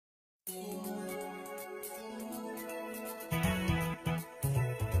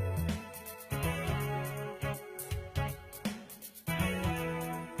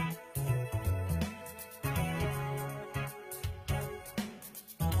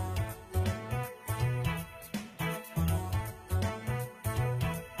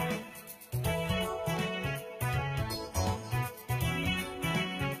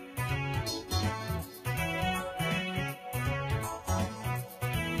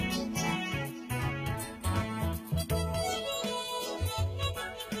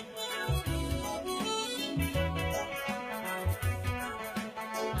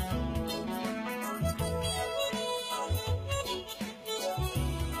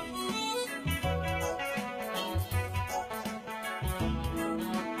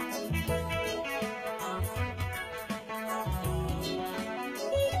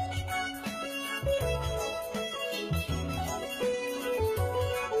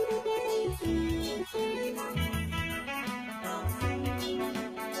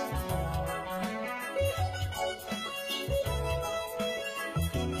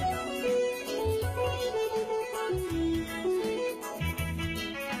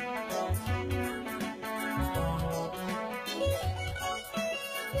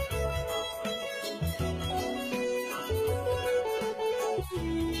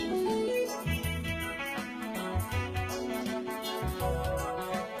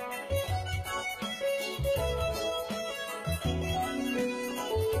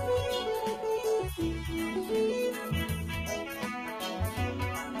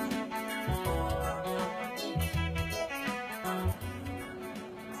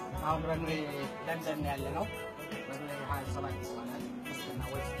አብረን ለንደን ያለ ነው በዚህ 27 ይባላል እስከና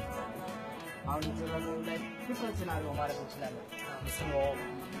ወይ አሁን ጀራሉ ላይ ዲፍረንስ ነው ማለት ይችላል ስኖ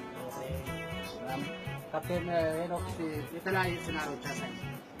ካፕቴን ሄኖክ የተለያዩ ሲናሪዎች አሳይ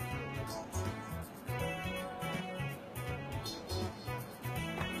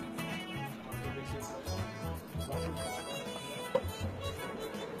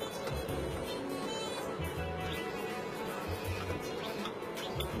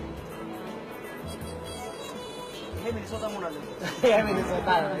Minnesota muna lang.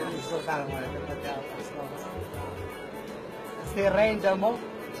 Minnesota muna lang. Si rain demo.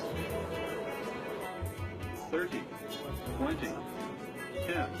 30, 20,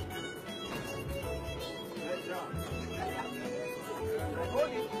 10.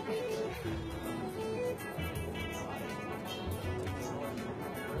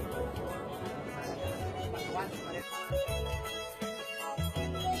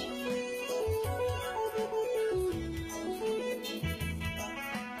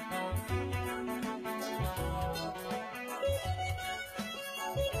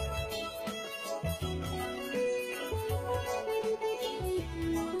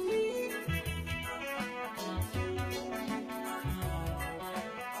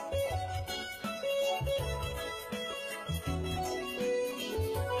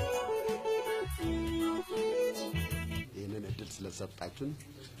 ስለሰጣችሁን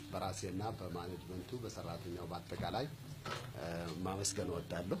በራሴና በማኔጅመንቱ በሰራተኛው በአጠቃላይ ማመስገን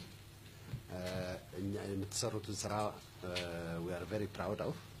ወዳለሁ እኛ የምትሰሩትን ስራ we are very proud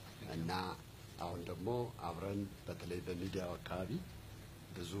of እና አሁን ደግሞ አብረን በተለይ በሚዲያው አካባቢ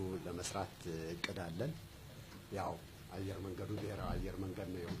ብዙ ለመስራት እቅዳለን ያው አየር መንገዱ ብሔራዊ አየር መንገድ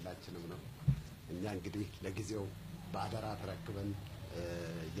ነው የሁላችንም ነው እኛ እንግዲህ ለጊዜው ባደራ ተረክበን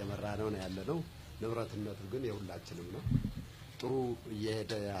እየመራነው ነው ያለነው ንብረትነቱ ግን የሁላችንም ነው ጥሩ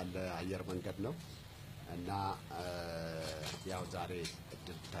እየሄደ ያለ አየር መንገድ ነው እና ያው ዛሬ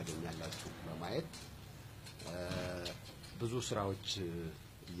እድል ታገኛላችሁ በማየት ብዙ ስራዎች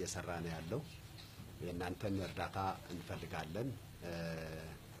እየሰራ ነው ያለው የእናንተን እርዳታ እንፈልጋለን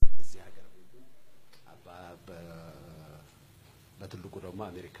እዚህ ሀገር በትልቁ ደግሞ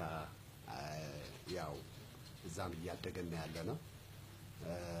አሜሪካ ያው እዛም እያደገን ያለ ነው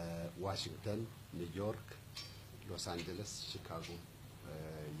ዋሽንግተን ኒውዮርክ ሎስ አንጀለስ ቺካጎ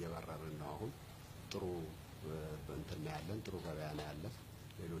እየበረርን ነው አሁን ጥሩ እንትን ያለን ጥሩ ገበያ ነው ያለን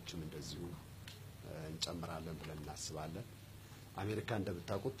ሌሎችም እንደዚሁ እንጨምራለን ብለን እናስባለን አሜሪካ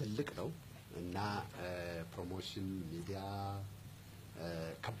እንደምታውቁት ትልቅ ነው እና ፕሮሞሽን ሚዲያ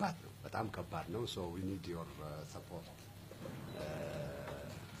ከባድ ነው በጣም ከባድ ነው so we need your support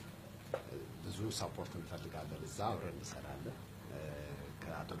ብዙ ሰፖርት እንፈልጋለን እዛ አብረን እንሰራለን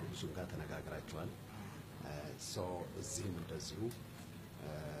ከአቶ ንጉሱም ጋር ተነጋግራችኋል so እዚህም እንደዚሁ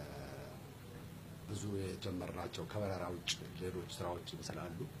ብዙ የጀመርናቸው ከበረራ ውጭ ሌሎች ስራዎችም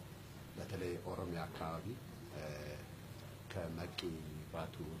ስላሉ በተለይ ኦሮሚያ አካባቢ ከመቂ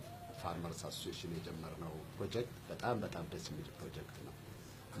ባቱ ፋርመርስ አሶሲዬሽን የጀመርነው ፕሮጀክት በጣም ደስ የሚል ፕሮጀክት ነው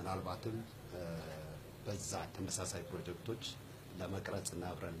ምናልባትም በዛ ተመሳሳይ ፕሮጀክቶች ለመቅረጽና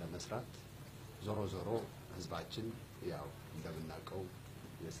አብረን ለመስራት ዞሮ ህዝባችን ያው እንደምናውቀው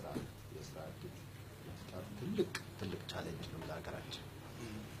የስራ ትልቅ ቻሌንጅ ነው ለሀገራችን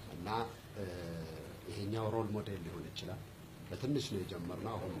እና ይሄኛው ሮል ሞዴል ሊሆን ይችላል በትንሽ ነው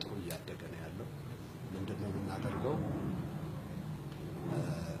የጀመርነው አሁን ጥሩ እያደገ ነው ያለው ምንድነው የምናደርገው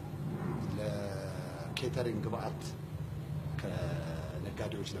ለኬተሪንግ ግብአት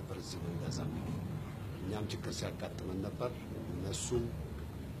ከነጋዴዎች ነበር እዚህ የምንገዛው እኛም ችግር ሲያጋጥመን ነበር እነሱም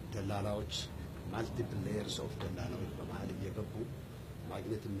ደላላዎች ማልቲፕል ሌየርስ ኦፍ ደላላዎች በመሃል እየገቡ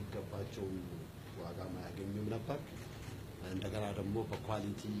ማግኘት የሚገባቸው ዋጋ ማያገኙም ነበር እንደገና ደግሞ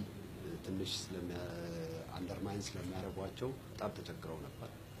በኳሊቲ ትንሽ አንደርማይን ስለሚያደርጓቸው በጣም ተቸግረው ነበር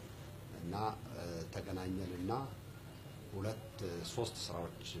እና ተገናኘንና ሁለት ሶስት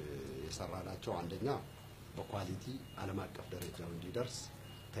ስራዎች የሰራናቸው አንደኛ በኳሊቲ ዓለም አቀፍ ደረጃው እንዲደርስ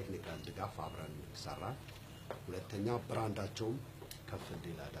ቴክኒካል ድጋፍ አብረን ሰራን ሁለተኛ ብራንዳቸውም ከፍ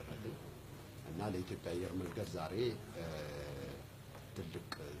እንዲል አደረግን እና ለኢትዮጵያ አየር መንገድ ዛሬ ትልቅ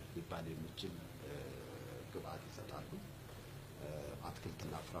ሊባል የሚችል ግብአት ይሰጣሉ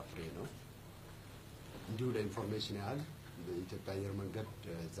አትክልትና ፍራፍሬ ነው እንዲሁ ለኢንፎርሜሽን ያህል በኢትዮጵያ አየር መንገድ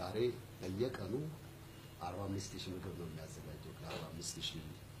ዛሬ በየቀኑ 45000 ምግብ ነው የሚያዘጋጀው 45000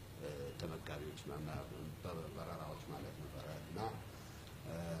 ተመጋቢዎች በበረራዎች ማለት ነው እና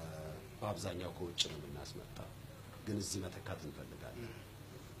በአብዛኛው ከውጭ ነው የምናስመጣው ግን እዚህ መተካት እንፈልጋለን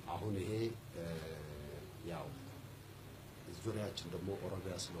አሁን ይሄ ያው ዙሪያችን ደግሞ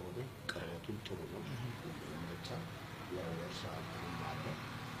ኦሮሚያ ስለሆነ ቅርበቱ ጥሩ ነው ብቻ ያው እርሻ አለ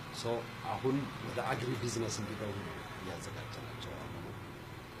ሶ አሁን ወደ አግሪ ቢዝነስ እንዲገቡ ያዘጋጀናቸው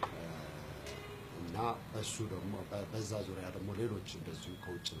እና እሱ ደግሞ በዛ ዙሪያ ደግሞ ሌሎች እንደዚሁ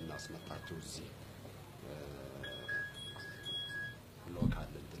ከውጭ እናስመጣቸው እዚህ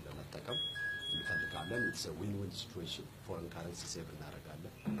ሎካል እንትን ለመጠቀም እንፈልጋለን። ኢትስ አ ዊን ዊን ሲቹዌሽን ፎሬን ካረንሲ ሴቭ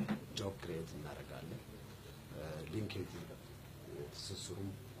እናደርጋለን፣ ጆብ ክሬት እናደርጋለን፣ ሊንኬጅ ትስስሩም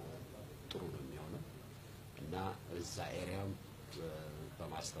ጥሩ ነው የሚሆነው እና እዛ ኤሪያም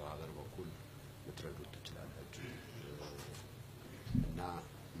በማስተባበር በኩል ልትረዱት ትችላላችሁ እና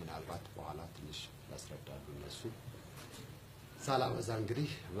ምናልባት በኋላ ትንሽ ያስረዳሉ እነሱ ሳላበዛ እንግዲህ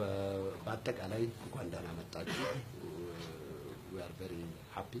በአጠቃላይ እንኳን ደህና መጣችሁ። We are very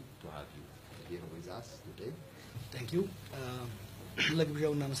happy to have you here with us today. Thank you.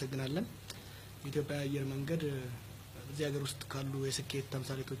 ለግብዣው እናመሰግናለን። የኢትዮጵያ አየር መንገድ እዚህ ሀገር ውስጥ ካሉ የስኬት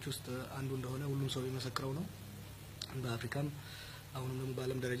ተምሳሌቶች ውስጥ አንዱ እንደሆነ ሁሉም ሰው የሚመሰክረው ነው። በአፍሪካም አሁንም ደግሞ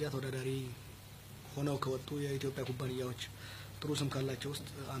በዓለም ደረጃ ተወዳዳሪ ሆነው ከወጡ የኢትዮጵያ ኩባንያዎች ጥሩ ስም ካላቸው ውስጥ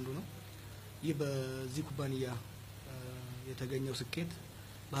አንዱ ነው። ይህ በዚህ ኩባንያ የተገኘው ስኬት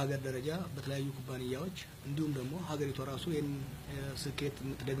በሀገር ደረጃ በተለያዩ ኩባንያዎች እንዲሁም ደግሞ ሀገሪቷ ራሱ ይህን ስኬት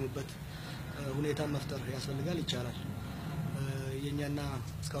የምትደግምበት ሁኔታ መፍጠር ያስፈልጋል፣ ይቻላል። የኛና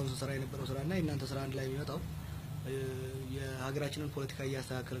እስካሁን ስራ የነበረው ስራና የእናንተ ስራ አንድ ላይ የሚመጣው የሀገራችንን ፖለቲካ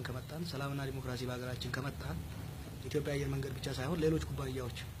እያስተካከልን ከመጣን፣ ሰላምና ዲሞክራሲ በሀገራችን ከመጣን ኢትዮጵያ አየር መንገድ ብቻ ሳይሆን ሌሎች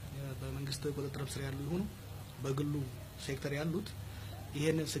ኩባንያዎች በመንግስት ቁጥጥር ስር ያሉ ይሁኑ በግሉ ሴክተር ያሉት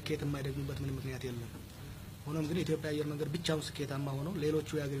ይሄንን ስኬት የማይደግሙበት ምንም ምክንያት የለም። ሆኖም ግን ኢትዮጵያ አየር መንገድ ብቻውን ስኬታማ ሆኖ ሌሎቹ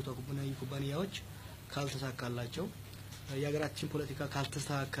የሀገሪቷ ኩባንያዎች ካልተሳካላቸው የሀገራችን ፖለቲካ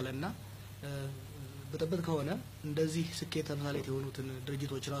ካልተስተካከለና በጥብጥ ከሆነ እንደዚህ ስኬት ተምሳሌት የሆኑትን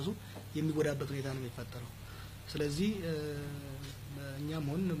ድርጅቶች ራሱ የሚጎዳበት ሁኔታ ነው የሚፈጠረው። ስለዚህ እኛም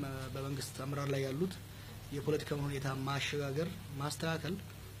ሆን በመንግስት አመራር ላይ ያሉት የፖለቲካ ሁኔታ ማሸጋገር ማስተካከል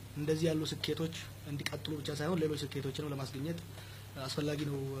እንደዚህ ያሉ ስኬቶች እንዲቀጥሉ ብቻ ሳይሆን ሌሎች ስኬቶችንም ለማስገኘት አስፈላጊ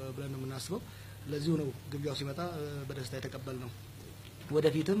ነው ብለን ነው የምናስበው። ለዚሁ ነው ግብዣው ሲመጣ በደስታ የተቀበልነው።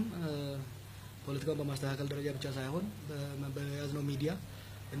 ወደፊትም ፖለቲካውን በማስተካከል ደረጃ ብቻ ሳይሆን በያዝነው ሚዲያ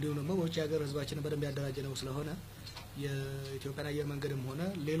እንዲሁም ደግሞ በውጭ ሀገር ህዝባችንን በደንብ ያደራጀነው ስለሆነ የኢትዮጵያ አየር መንገድም ሆነ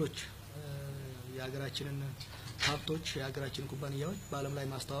ሌሎች የሀገራችንን ሀብቶች የሀገራችንን ኩባንያዎች በዓለም ላይ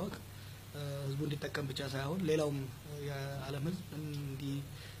ማስተዋወቅ ህዝቡ እንዲጠቀም ብቻ ሳይሆን ሌላውም የዓለም ህዝብ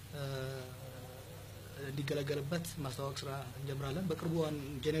እንዲገለገልበት ማስተዋወቅ ስራ እንጀምራለን። በቅርቡ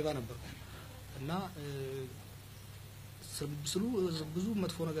ጄኔቫ ነበር እና ብዙ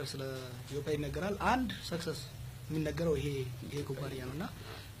መጥፎ ነገር ስለ ኢትዮጵያ ይነገራል። አንድ ሰክሰስ የሚነገረው ይሄ ኩባንያ ነውና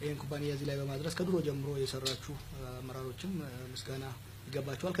ይሄን ኩባንያ እዚህ ላይ በማድረስ ከድሮ ጀምሮ የሰራችሁ አመራሮችም ምስጋና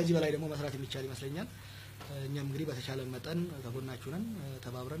ይገባችኋል። ከዚህ በላይ ደግሞ መስራት የሚቻል ይመስለኛል። እኛም እንግዲህ በተቻለ መጠን ከጎናችሁ ነን።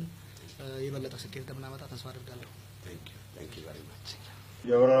 ተባብረን የበለጠ ስኬት እንደምናመጣ ተስፋ አድርጋለሁ። Thank you very much.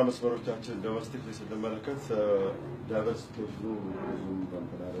 የወረራ መስመሮቻችን ዶሜስቲክ ስንመለከት ዳይቨርሲፊኬሽኑ ብዙም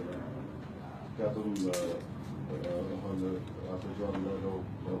ተንተናለ ምክንያቱም አሁን አቶ ጆን እንዳለው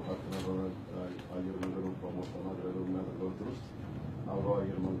ፓርትነር ሆነን አየር መንገዱን ፕሮሞት በማድረግ የምናደርገው እንትን ውስጥ አብሮ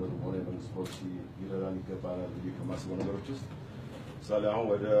አየር መንገዱ ሆነ የመንግስት ፖሊሲ ሊረዳን ይገባናል ብዬ ከማስበው ነገሮች ውስጥ ምሳሌ አሁን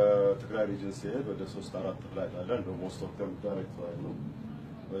ወደ ትግራይ ሪጅን ሲሄድ ወደ 3-4 ፍላይት አለ። እንደ ሞስት ኦፍ ተም ዳይሬክት ፍላይት ነው።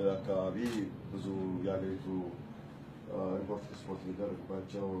 አካባቢ ብዙ የሀገሪቱ ኢምፖርት ኤክስፖርት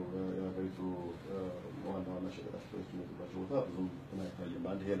የሚደረግባቸው የሀገሪቱ ዋና ዋና ሸቀጣሸቀጦች የሚመጡባቸው ቦታ ብዙም አይታይም።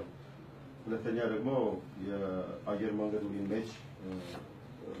 አንድ ይሄ ነው። ሁለተኛ ደግሞ የአየር መንገዱ ኢሜጅ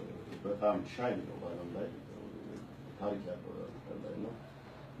በጣም ሻይ ነው በዓለም ላይ ታሪክ ያለው ላይ ነው።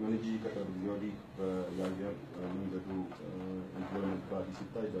 ይሁን እንጂ ከቅርብ ጊዜ ወዲህ የአየር መንገዱ ኢምፕሎይመንት ባዲ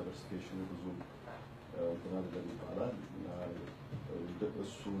ሲታይ ዳይቨርሲፊኬሽኑ ብዙም እንትን አይደለም ይባላል እና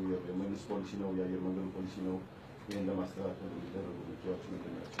እሱ የመንግስት ፖሊሲ ነው የአየር መንገዱ ፖሊሲ ነው። ይህን ለማስተካከል የሚደረጉ እርምጃዎች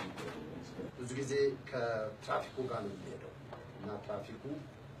ምንድን ናቸው? ብዙ ጊዜ ከትራፊኩ ጋር ነው የሚሄደው እና ትራፊኩ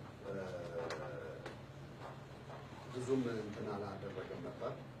ብዙም እንትን አላደረገም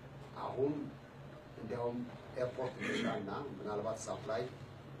ነበር። አሁን እንዲያውም ኤርፖርት ይሻልና ምናልባት ሳፕላይ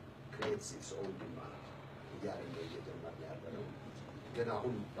ክሬትስ ኢትስ ኦን ዲማንድ እያለ ነው እየጀመርን ያለ ነው። ግን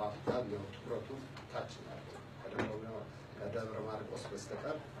አሁን በአፍሪካ ያው ትኩረቱ ታች ነው ከደብረ ማርቆስ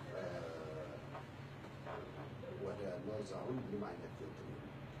በስተቀር ወደ ኖርዝ አሁን ምንም አይነት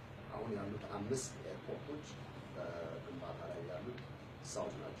አሁን ያሉት 5 ኤርፖርቶች በግንባታ ላይ ያሉት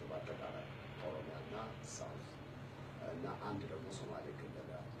ሳውት ናቸው። በአጠቃላይ ኦሮሚያና ሳውት እና አንድ ደግሞ ሶማሌ ክልል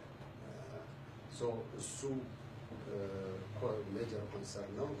ሶ እሱ ሜጀር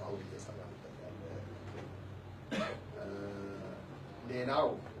ኮንሰርን ነው። አሁን እየሰራንበት ያለ ሌላው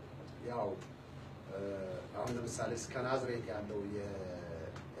ያው አሁን ለምሳሌ እስከ ናዝሬት ያለው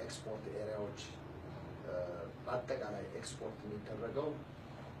የኤክስፖርት ኤሪያዎች በአጠቃላይ ኤክስፖርት የሚደረገው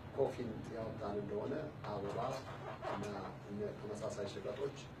ኮፊን ያወጣን እንደሆነ አበባ እና ተመሳሳይ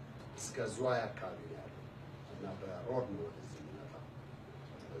ሸቀጦች እስከ ዝዋይ አካባቢ ነው ያለው እና በሮድ ነው ወደዚህ የሚመጣው።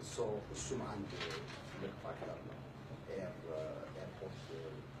 እሱም አንድ ትልቅ ፋክተር ነው። ኤርፖርት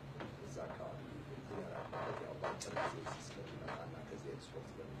እዛ አካባቢ ማለት ያው በአጭር ጊዜ ስለሚመጣና ከዚህ ኤክስፖርት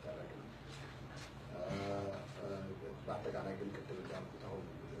ስለሚደረግ ነው። በአጠቃላይ ግን ቅድም እንዳልኩት አሁን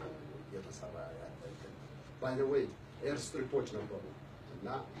እየተሰራ ያለ ባይ ዘ ዌይ ኤር ስትሪፖች ነበሩ እና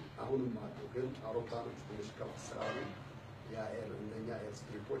አሁንም አሉ። ግን አውሮፕላኖች ትንሽ ከፍ ስላሉ እነኛ ኤር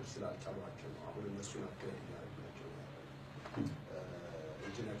ስትሪፖች ስላልቻሏቸው ነው አሁን እነሱን አፕግሬድ እያደረግናቸው ነው።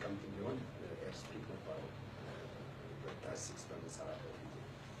 ኢንጂነር ቀምት ቢሆን ኤር ስትሪፕ ነበረው ዳስ 6 በምንሰራበት ጊዜ።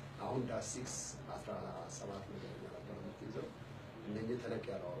 አሁን ዳስ 6 17 ነገረኛ ነበር የምትይዘው። እነኚህ ተለቅ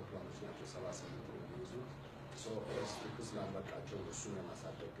ያሉ አውሮፕላኖች ናቸው 78 ነው የሚይዙት። ኤር ስትሪፕ ስላልበቃቸው እሱን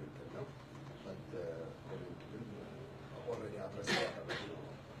የማሳደግ እንትን ነው። ኦልሬዲ አድረስ ያደረግነው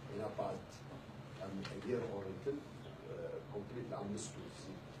ነው። ኢናፓት የር ኦሪንትን ኮምፕሊት ለአምስቱ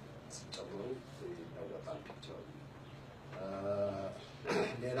ሲጨምሩ ይለወጣል ፒክቸሩ።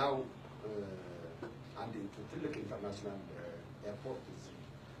 ሌላው አንድ ትልቅ ኢንተርናሽናል ኤርፖርት እዚህ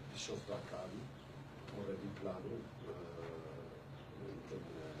ቢሾፍቱ አካባቢ ኦልሬዲ ፕላኑ እንትን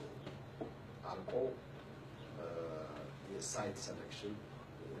አልቆ የሳይት ሴሌክሽን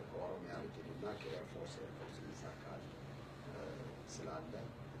ከኦሮሚያ ሪጅን እና ከኤርፎርስ እዛ አካባቢ ስላለ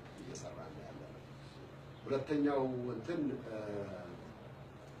እየሰራ ነው ያለ ነው።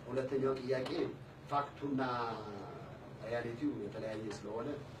 ሁለተኛው ጥያቄ ፋክቱና ሪያሊቲው የተለያየ ስለሆነ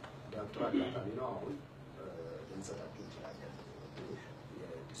ዳክተር አጋጣሚ ነው አሁን ልንሰጣችሁ እንችላለን።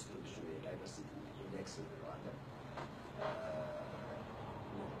 የዲስትሪቢዩሽን የዳይቨርሲቲ ኢንዴክስ እንለዋለን።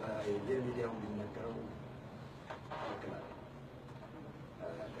 የሚዲያው የሚነገረው ይክላል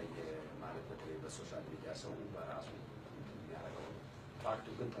ማለት በተለይ በሶሻል ሚዲያ ሰው በራሱ የሚያደርገው ፋክቱ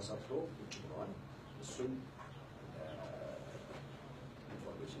ግን ተሰፍሮ ውጭ ብለዋል። እሱም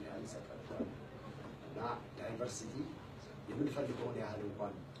ኢንፎርሜሽን ያህል ይሰጣል እና ዳይቨርሲቲ የምንፈልገውን ያህል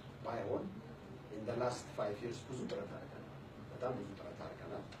እንኳን ባይሆን ኢን ዘ ላስት 5 years ብዙ ጥረት አድርገናል። በጣም ብዙ ጥረት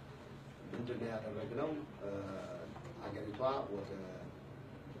አድርገናል። ምንድነው ያደረግነው? አገሪቷ ወደ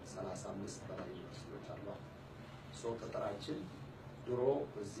 35 በላይ ዩኒቨርሲቲዎች አሏት። ቅጥራችን ድሮ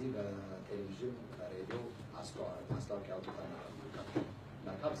እዚህ በቴሌቪዥን በሬዲዮ ማስታወቂያ አውጥተን እና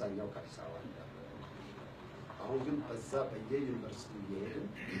ከአብዛኛው ከአዲስ አበባ እንዳለ አሁን ግን በዛ በየዩኒቨርሲቲ እየሄድን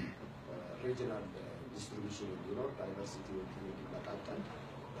ሪጂናል ዲስትሪቢዩሽን እንዲኖር ዳይቨርሲቲ እንዲመጣጠን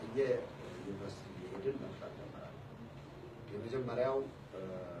በየዩኒቨርሲቲ እየሄድን መፍራት ጀመራል። የመጀመሪያው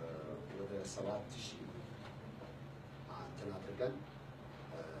ወደ 7000 እንትን አድርገን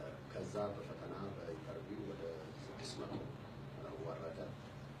ከዛ በፈተና በኢንተርቪው ወደ 600 ወረደ።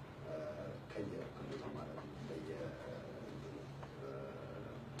 ከየክልሉ ማለት ነው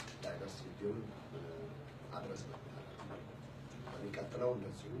ዳይቨርሲቲውን አድረስ ነው። በሚቀጥለው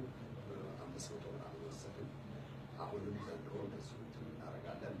እንደዚሁ 500 ምናምን ወሰድን። አሁንም ዘንድሮ እንደዚሁ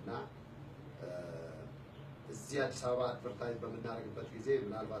እናደርጋለን እና እዚህ አዲስ አበባ አድቨርታይዝ በምናደርግበት ጊዜ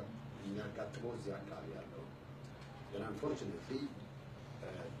ምናልባት የሚያጋጥመው እዚህ አካባቢ ያለው ግን አንፎርቹኔትሊ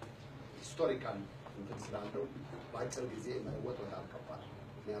ሂስቶሪካል እንትን ስላለው በአጭር ጊዜ መለወጥ በጣም ከባድ ነው።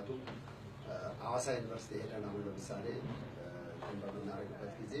 ምክንያቱም ሐዋሳ ዩኒቨርሲቲ ሄደን አሁን ለምሳሌ እንትን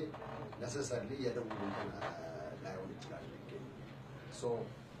በምናደርግበት ጊዜ ነሰሰርሊ የደቡብ እንትን ላይሆን ይችላል የሚገኝ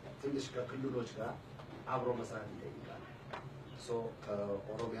ትንሽ ከክልሎች ጋር አብሮ መስራት ይጠይቃል።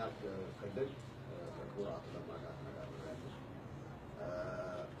 ከኦሮሚያ ክልል ከክቡር አቶ ለማ ጋር ተነጋግረናል።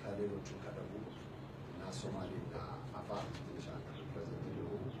 ከሌሎቹ ከደቡብ እና ሶማሌ እና አፋር ትንሽ አንድ ሪፕሬዘንት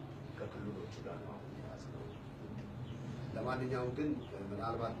የሆኑ ከክልሎቹ ጋር ነው አሁን የያዝነው። ለማንኛውም ግን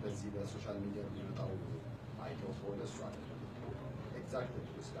ምናልባት በዚህ በሶሻል ሚዲያ የሚመጣው አይተው ከሆነ እሱ አይደለም ኤግዛክት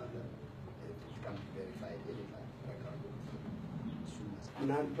ስላለ ቀም ቬሪፋይ ኤዲፋይ ረካርዱ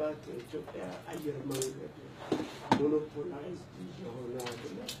ምናልባት ኢትዮጵያ አየር መንገድ ሞኖፖላይዝድ የሆነ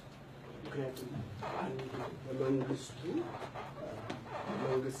አይደለም። ምክንያቱም አንድ በመንግስቱ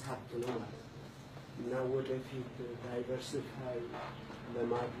መንግስት ሀብት ነው ማለት ነው እና ወደፊት ዳይቨርሲፋይ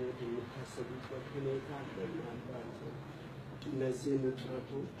ለማድረግ የሚታሰቡበት ሁኔታ አለ። ምናልባት እነዚህን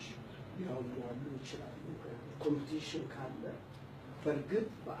እጥረቶች ሊያሟሉ ይችላሉ። ኮምፒቲሽን ካለ በእርግጥ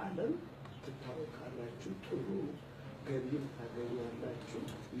በዓለም ትታወቃላችሁ፣ ጥሩ ገቢም ታገኛላችሁ።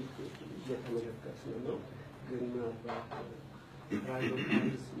 እየተመለከትን ነው። ግን ምናልባት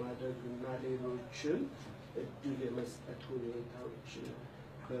ፕራይቬታይዝ ማድረግ እና ሌሎችን እድል የመስጠት ሁኔታዎች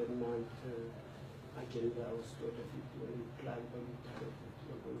በእናንተ አጀንዳ ውስጥ ወደፊት ወይም ፕላን በምታደርጉት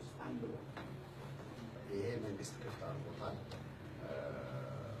ነገር ውስጥ አለ? ይሄ መንግስት ክፍት አድርጎታል።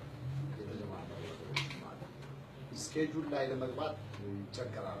 የተጀማመሩ ነገሮች ማለት ስኬጁል ላይ ለመግባት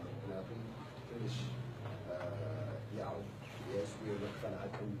ይቸገራሉ። ምክንያቱም ትንሽ ያው የእሱ የመክፈል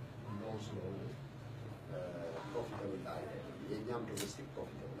አቅም ነው ስለሆነ ፕሮፊታብል ላይ የእኛም ዶሜስቲክ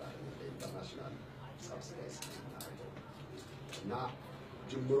ፕሮፊታብል ላይ ኢንተርናሽናል ሳብሲዳይዝ እናደርገው እና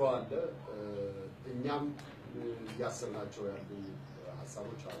ጅምሮ አለ። እኛም እያሰብናቸው ያሉ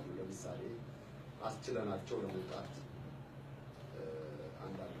ሀሳቦች አሉ። ለምሳሌ አስችለናቸው ለመውጣት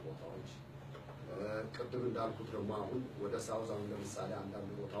አንዳንድ ቦታዎች ቅድም እንዳልኩት ደግሞ አሁን ወደ ሳውዝ አሁን ለምሳሌ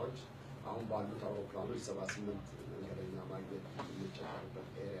አንዳንድ ቦታዎች አሁን ባሉት አውሮፕላኖች 78 መንገደኛ ማግኘት የሚቻልበት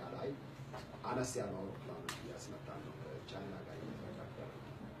ኤሪያ ላይ አነስ ያሉ አውሮፕላኖች እያስመጣን ነው። ቻይና ጋር የሚተካከል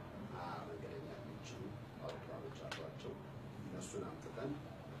መንገደኛ የሚችሉ አውሮፕላኖች አሏቸው። እነሱን አምጥተን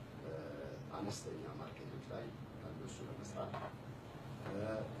አነስተኛ ማርኬቶች ላይ እነሱ ለመስራት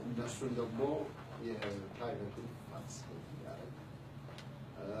እነሱን ደግሞ የፕራይቬቱን ፓርቲስፔት ያደርግ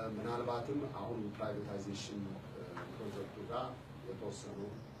ምናልባትም አሁን ፕራይቬታይዜሽን ፕሮጀክቱ ጋር የተወሰኑ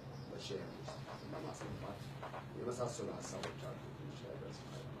በሼር ለማስገባት የመሳሰሉ ሀሳቦች አሉ።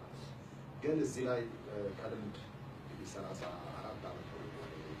 ግን እዚህ ላይ ከልምድ እንግዲህ 34 ዓመት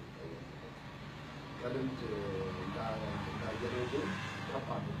ከልምድ እንዳየነው ግን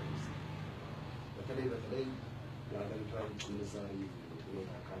ከባድ ነው። በተለይ የሀገሪቷ የውጭ ምንዛሪ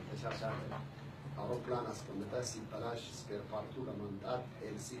ሁኔታ ካልተሻሻለ አውሮፕላን አስቀምጠ ሲበላሽ ስፔር ፓርቱ ለማምጣት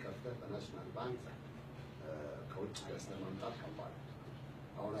ኤልሲ ከፍተህ በናሽናል ባንክ ከውጭ ገዝተህ ማምጣት ከባድ ነው።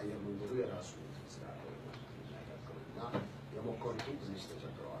 አሁን አየር መንገዱ የራሱ ስራ እና የሞከሩትን ትንሽ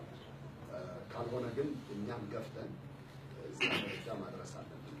ተቸግረዋል። ካልሆነ ግን እኛም ገፍተን እዚህ ደረጃ ማድረስ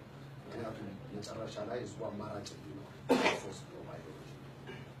አለብን። ምክንያቱም መጨረሻ ላይ ህዝቡ አማራጭ እንዲኖር ሶስት ፕሮቫይደሮች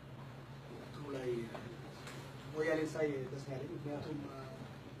ላይ ሞያሌ ሳይ ደስ ያለኝ ምክንያቱም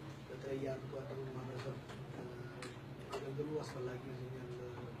በተለይ አርብቶ አደሩ ማህበረሰብ አገልግሉ አስፈላጊ ይመስለኛል።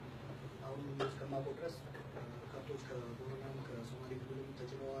 አሁን እስከማውቀው ድረስ ከብቶች ከቦረናም ከሶማሌ ክልልም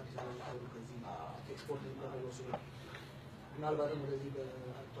ተጭነው አዲስ አበባ ከዚህ ኤክስፖርት የሚደረገው እሱ ነው። ምናልባትም ወደዚህ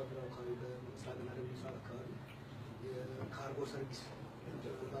በአርብቶ አደሩ አካባቢ በምስራቅና ደቡብ ምስራቅ አካባቢ የካርጎ ሰርቪስ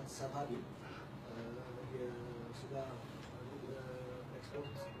ባት ሰፋሪ የስጋ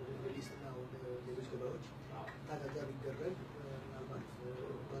ኤክስፖርት ሊስትና ወደ ሌሎች ገበያዎች ታጋዛ ቢደረግ ምናልባት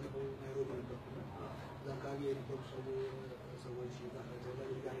ባለፈው ናይሮቢ ነበርኩና እዛ አካባቢ የነበሩ ሰዎች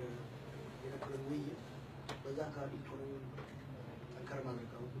ጋር የነበረን ውይይት በዛ አካባቢ ኢኮኖሚውን ጠንከር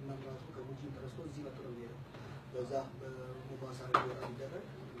ማድረግ አሁን ቡና ራሱ ከቡጂ ተነስቶ እዚህ መጥቶ ነው የሚሄደው። በዛ በሞባሳ ወጣ ቢደረግ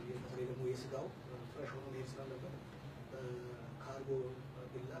በተለይ ደግሞ የስጋው ፍሬሽ ሆኖ መሄድ ስላለበት ካርጎ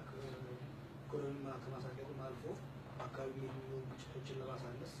ቢላክ ኢኮኖሚ ከማሳደግም አልፎ አካባቢ የሚኖሩ ግጭቶችን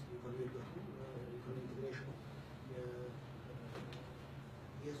ለማሳነስ ኢኮኖሚ እድገቱ ኢኮኖሚ ኢንቴግሬሽኑ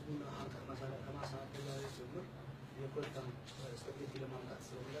የህዝቡን ሀብት ከማሳደግ ላይ ጭምር የፖለቲካ ስታቢሊቲ ለማምጣት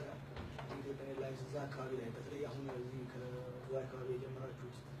ስለሚረዳ ኢትዮጵያ ኤርላይንስ እዛ አካባቢ ላይ በተለይ አሁን እዚህ ከዱባይ አካባቢ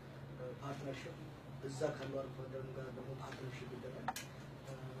የጀመራችሁት ፓርትነርሽፕ እዛ ካሉ አርብቶ አደር ጋር ደግሞ ፓርትነርሽፕ ይደረግ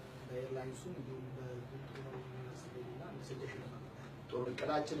በኤርላይንሱ እንዲሁም በግንጡ ነው የሚመስለኝና ሰጀሽን ነው። ጥሩ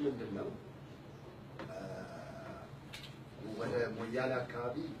እቅዳችን ምንድን ነው? ወደ ሞያሌ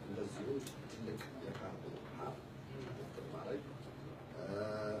አካባቢ እንደዚሁ ትልቅ የካርጎ ሀብ ማድረግ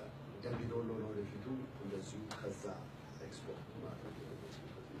ደምቢዶሎ ለወደፊቱ እንደዚሁ ከዛ ኤክስፖርት ማድረግ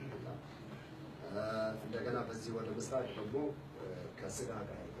እንደገና በዚህ ወደ ምስራቅ ደግሞ ከስጋ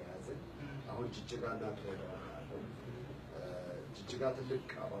ጋር የተያያዘ አሁን ጅጅጋና ድሬዳዋ ያለው ጅጅጋ ትልቅ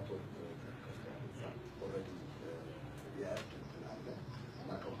አባቶች ኦልሬዲ የእርድ እንትን አለ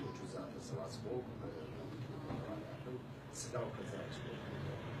እና ከብቶቹ እዛ ተሰባስበው ያለው ስጋው ከዛ ኤክስፖርት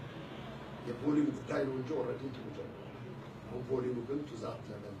የቮሊዩም ጉዳይ ነው እንጂ ኦልሬዲ እንትኑ ጀምሯል። አሁን ቮሊዩሙ ግን ትእዛዝ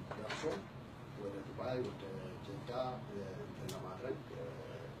ለለም ደርሶ ወደ ዱባይ ወደ ጀዳ እንትን ለማድረግ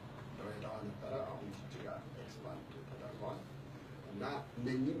ድሬዳዋ ነበረ። አሁን ጅጅጋ ኤክስፓንድ ተደርገዋል እና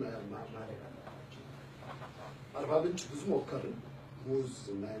እነኚህ ማድረግ አለባቸው። አርባ ምንጭ ብዙ ሞከርን። ሙዝ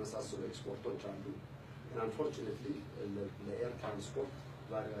እና የመሳሰሉ ኤክስፖርቶች አሉ። አንፎርቹኔትሊ ለኤር ትራንስፖርት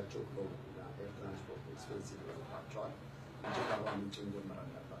ቫሪያቸው ክሎ እና ኤር ትራንስፖርት ኤክስፔንሲቭ ይሆንባቸዋል እንጂ ከአርባ ምንጭ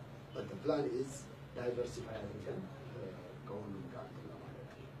እንጀምራለን ነበር። በት ፕላን ኢዝ ዳይቨርሲፋይ አድርገን ከሁሉም ጋር ለማለት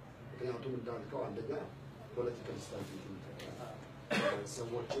ነው። ምክንያቱም እንዳልከው አንደኛ ፖለቲካል ስታቢሊቲ ይፈጥራል።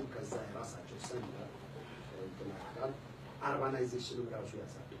 ሰዎችም ከዛ የራሳቸው ሰንዳ እንትን ያደርጋል። አርባናይዜሽንም ራሱ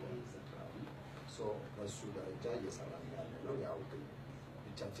ያሳድጋል። በሱ ደረጃ እየሰራን ያለ ነው። ያው ግን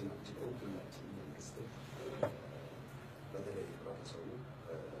ብቻችን አንችለው ሁላችን መንግስት በተለይ ህብረተሰቡ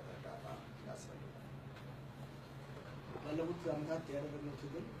እርዳታ ያስፈልጋል። ባለፉት ዓመታት ያደረግነው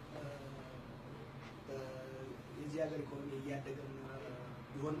ትግል የዚህ ሀገር ኢኮኖሚ እያደገ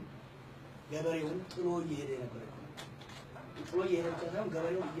ቢሆንም ገበሬውን ጥሎ እየሄደ የነበረ ጥሎ የሄደ ብቻ ሳይሆን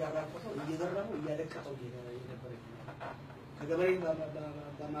ገበሬውን እያራቆተው እየዘረፈው እያደቀቀው የነበረ ከገበሬ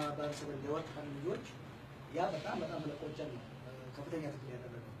በማባሰብ እንደወጣ ልጆች ያ በጣም ለቆጨን ነው ከፍተኛ ትግል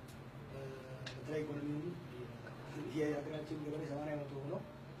ያደረገው በተለይ ኢኮኖሚውን የሀገራችን ገበሬ 80% ሆኖ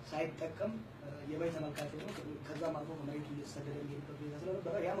ሳይጠቀም የበይ ተመልካች ነው ከዛም አልፎ ከመሬቱ እየተሰደደ የሚሄድበት ሁኔታ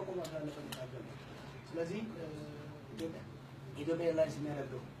ስለነበረ ያ መቆም አለበት ታገለ ስለዚህ ኢትዮጵያ ኤርላይንስ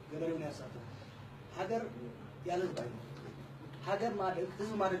የሚያደርገው ገበሬውን ያሳተፈ ሀገር ያለ ባይ ነው ሀገር ማደግ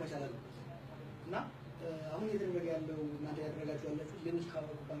ህዝብ ማደግ መቻል አለበት እና አሁን እየተደረገ ያለው እናንተ ያደረጋችሁ ያላችሁ ሌሎች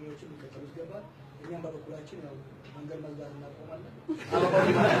ኩባንያዎችን ሊከተሉ ይገባል እኛም በበኩላችን ያው መንገድ መዝጋት እናቆማለን